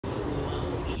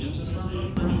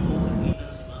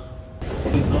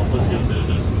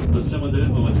れお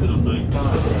待ちください。確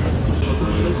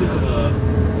認出し方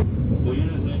ご有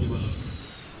念にございます。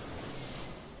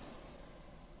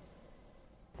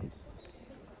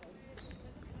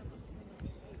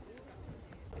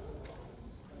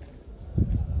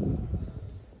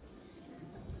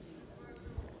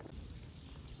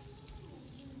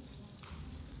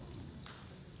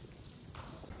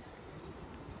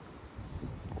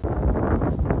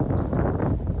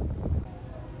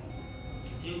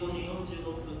15時46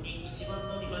分に1番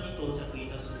乗り場に到着い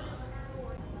たします。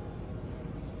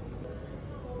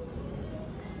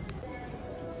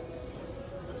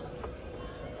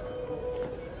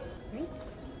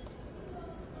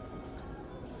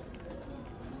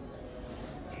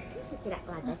こちら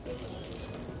私。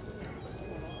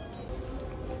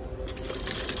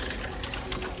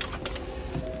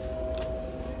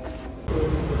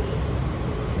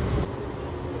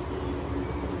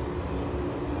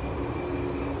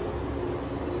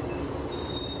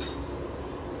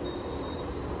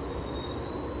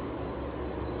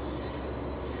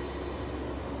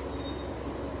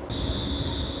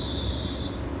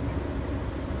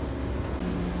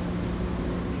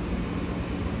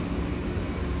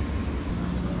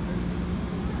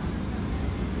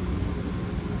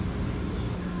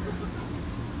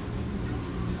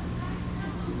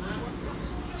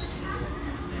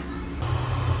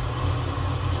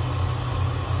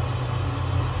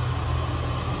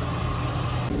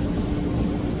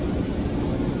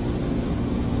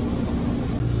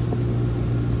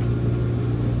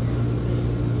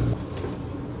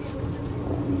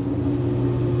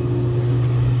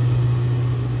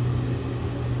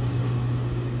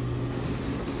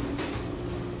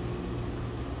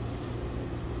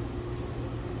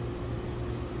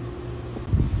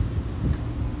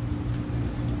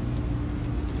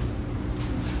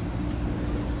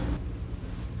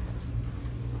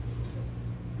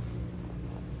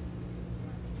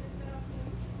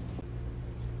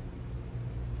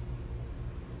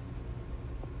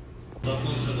3号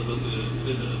車のバスす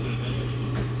べての車により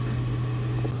ます。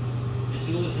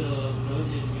1号車ラウン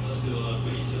ジにつきましては、グ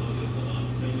リーン車のお客様、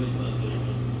専用になっておりま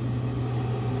す。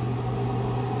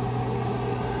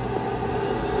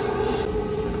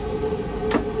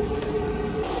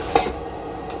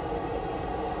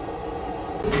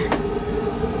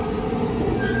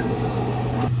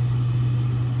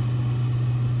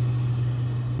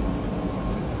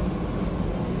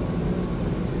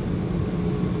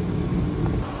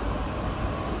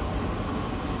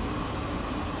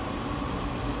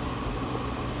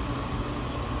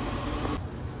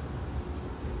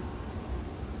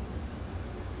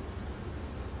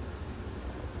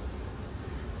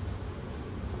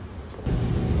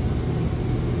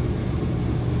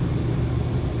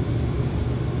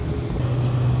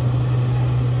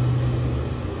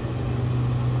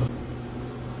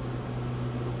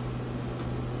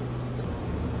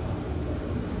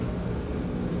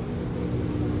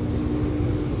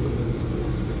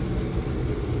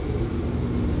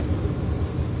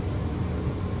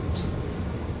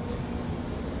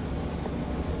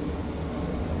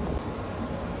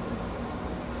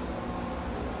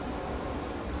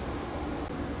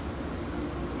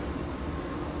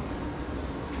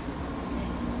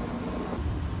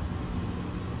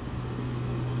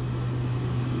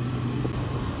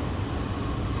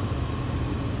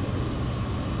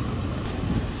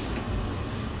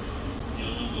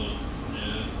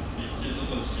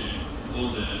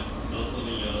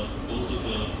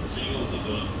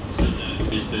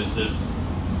です。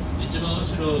一番後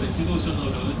ろ1号車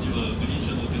のラウンジはグリーン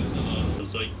車のお客様くだ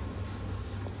さい。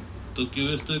特急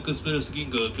ウエストエクスプレス銀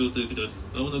河京都行きです。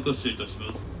まもなく発車いたし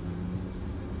ます。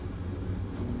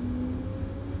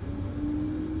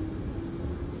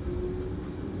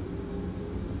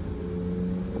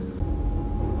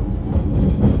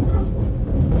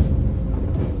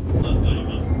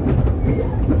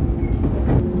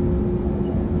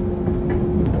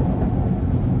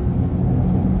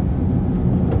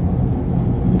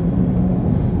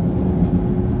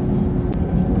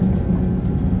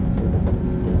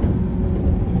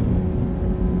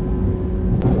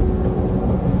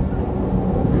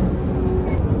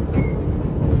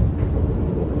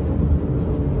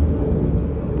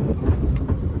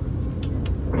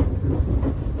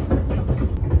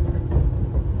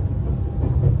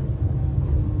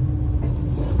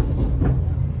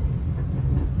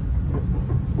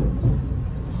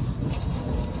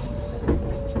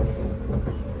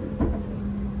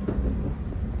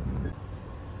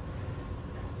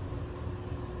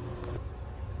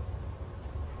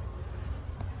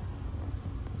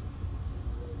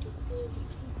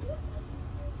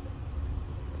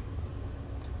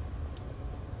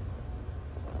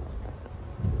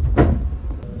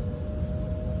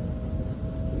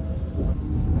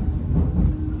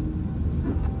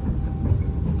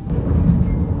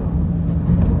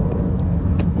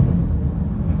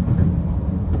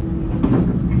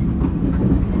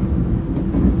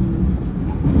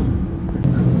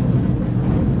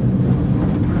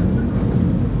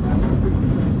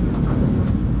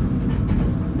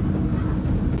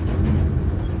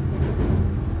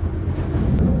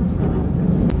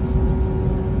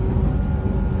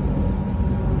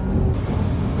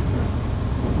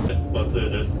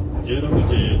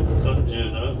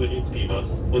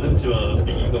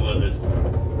右側です。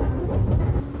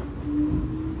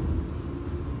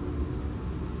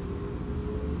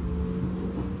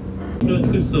美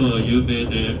しさは有名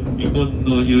で、日本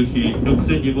の夕日6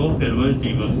選にも選ばれて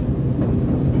います。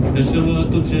列車は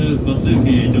途中、松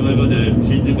駅手前まで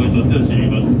新宿に沿って走り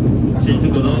ます。新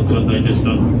宿のご案内でした。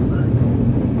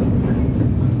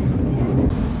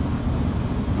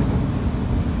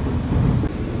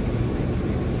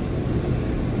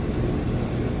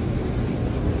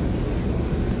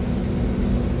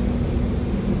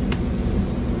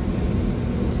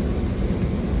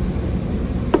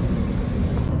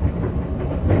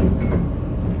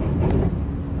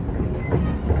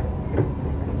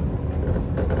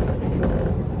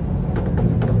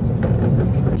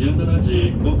17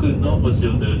時5分の発車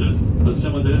予定です。発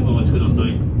車までお待ちくださ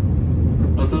い。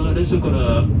また列車か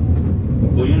ら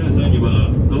降りる際には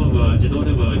ドアは自動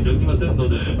では開きませんの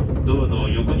で、ドアの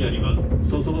横にあります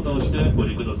操作ボタンを押してお降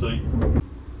りください。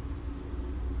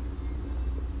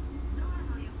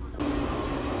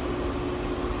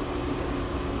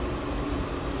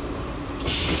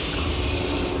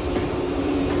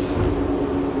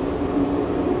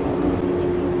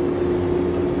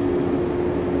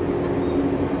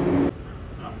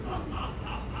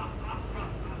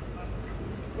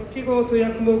1号と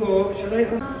約5号車内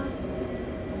販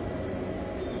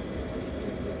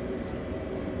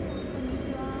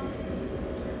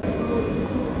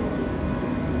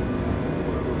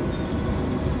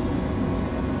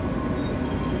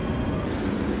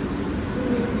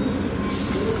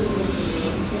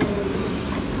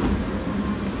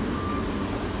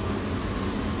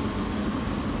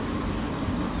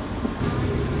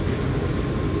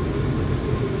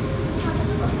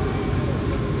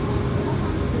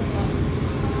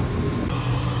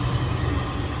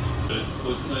ご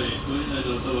記載、通り内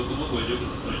でのタバコもご遠慮くだ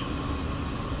さい。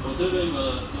お手洗い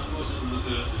は3号車の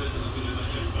中すべての車に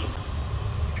あります。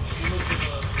2号車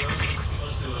はご覧につき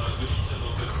ましては、グリーン車の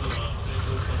お客様、先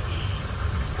頭スタッフに、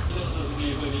以上の座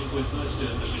席不にご質問してい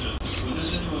ただきます。ご乗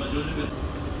車には乗車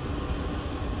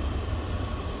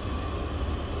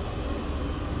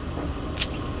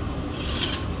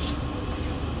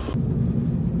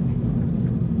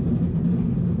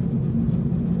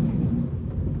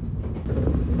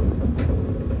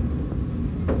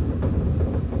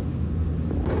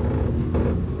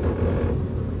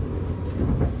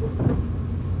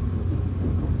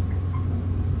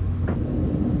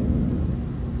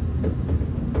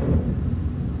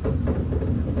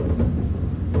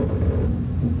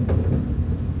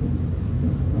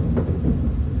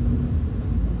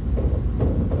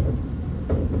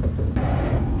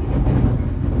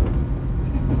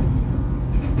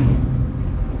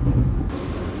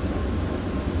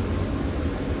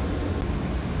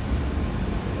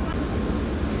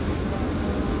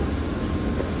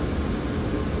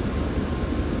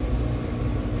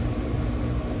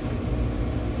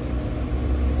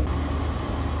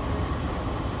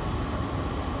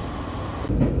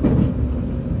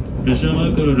列車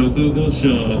前から6号車、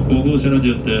5号車の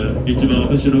順で、一番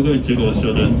後ろが1号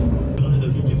車です。島根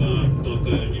の基地が遠く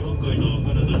日本海の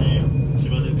彼方に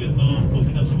島根県の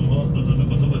沖縄島を望む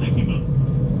ことができます。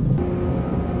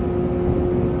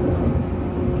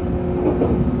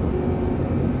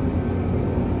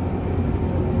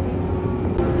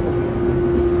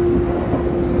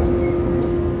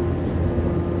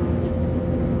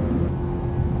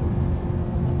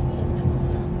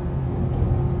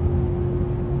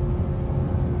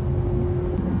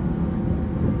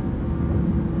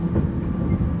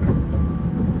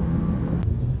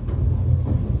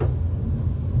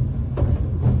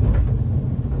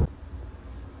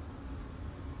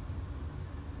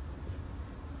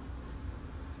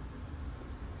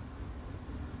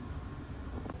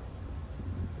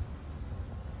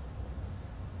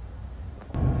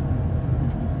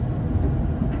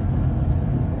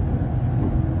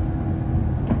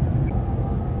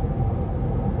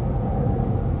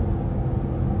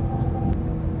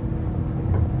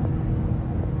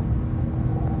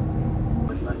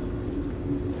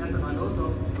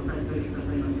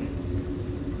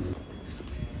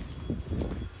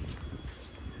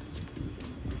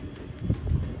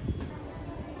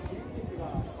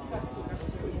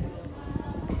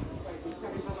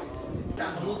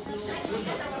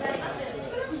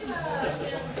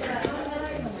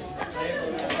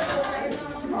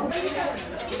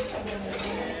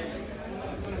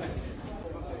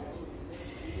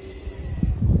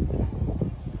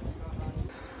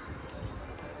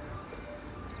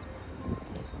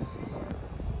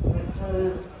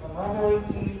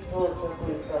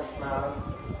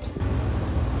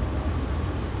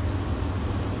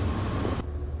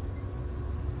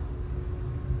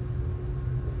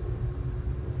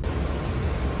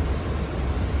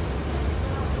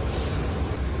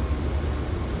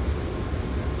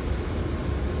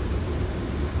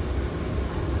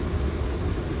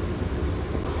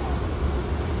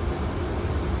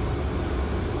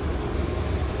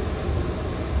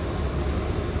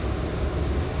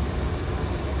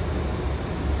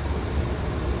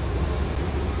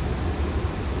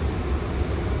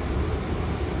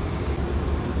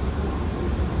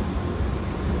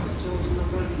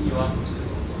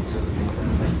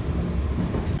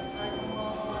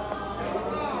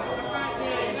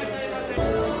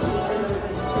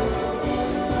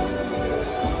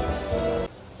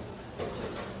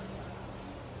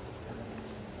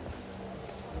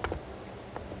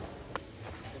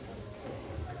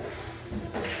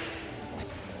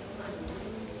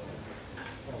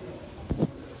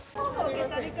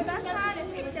りください。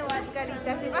でお預かりい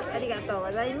たします。ありがとう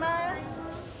ございま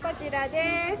す。こちら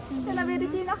です。このベル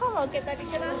ティの方もお受け取り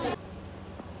ください。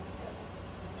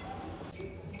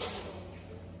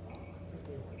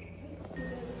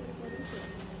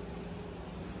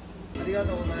ありが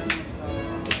とうございました。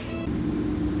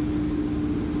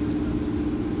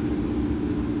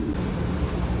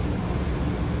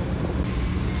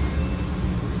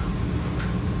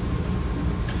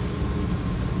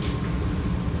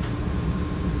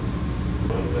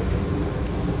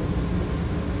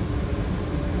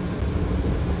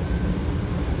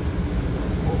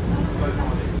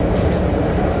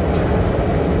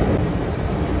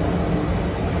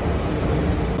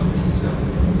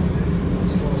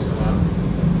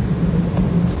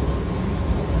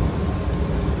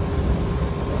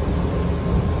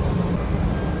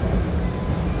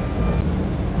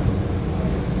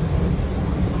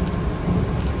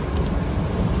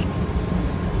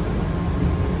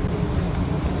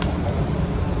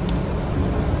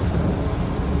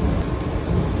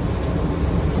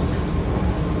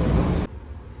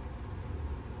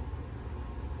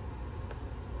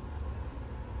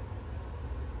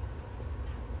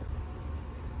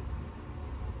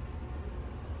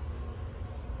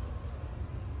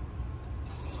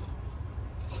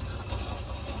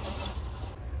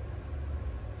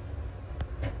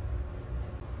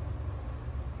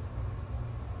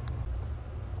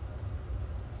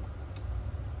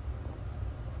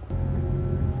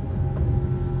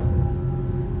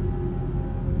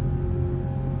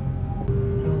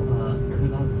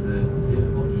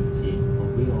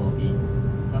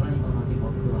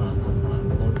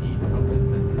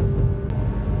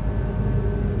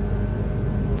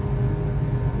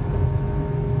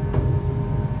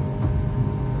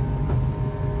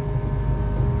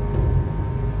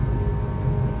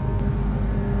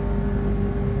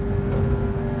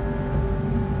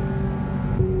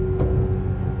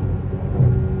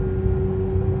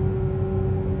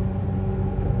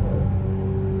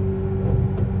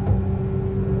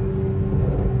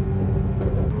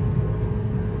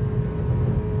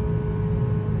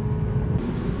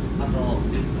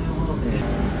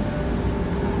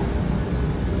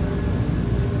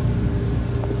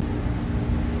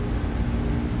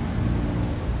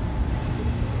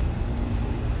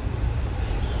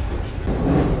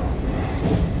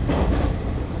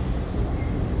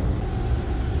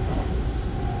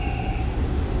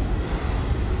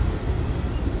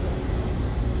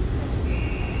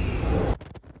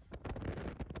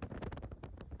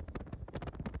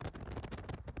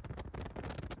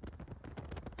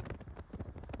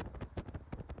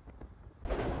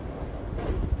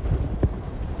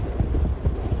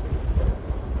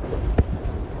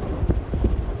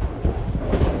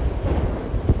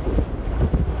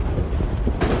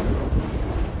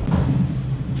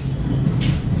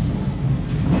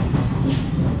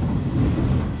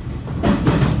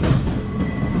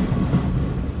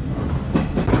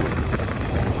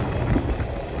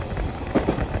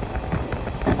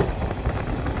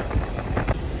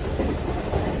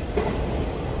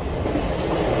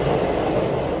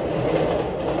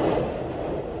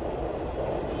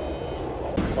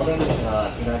お出口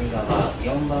は左側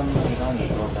4番乗り場に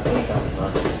到着いたしま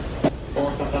す。大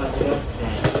阪市立線、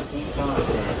新幹線、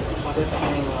各線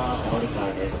はお乗り換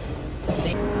えです。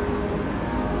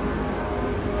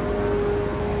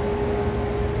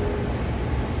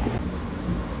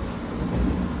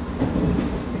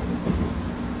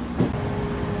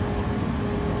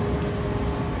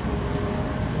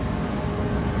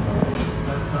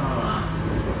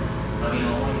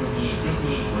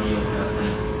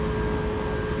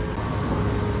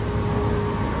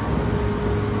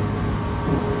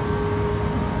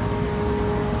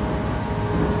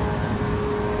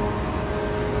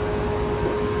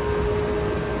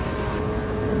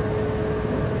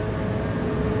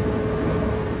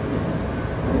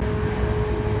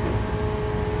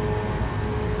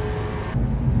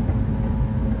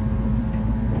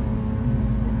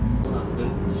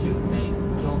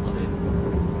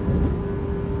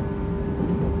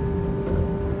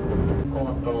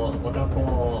ご多幸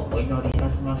をお祈りいた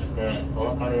しましてお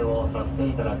別れをさせて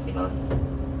いただきます。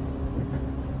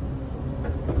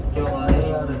今日は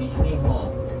AR 西日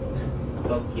本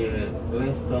特急ウ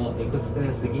エストエクスプ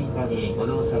レス銀河にご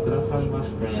乗車くださいま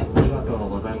してありがとう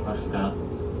ございました。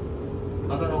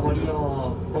またのご利用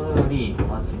を心よりお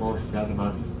待ち申し上げ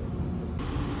ます。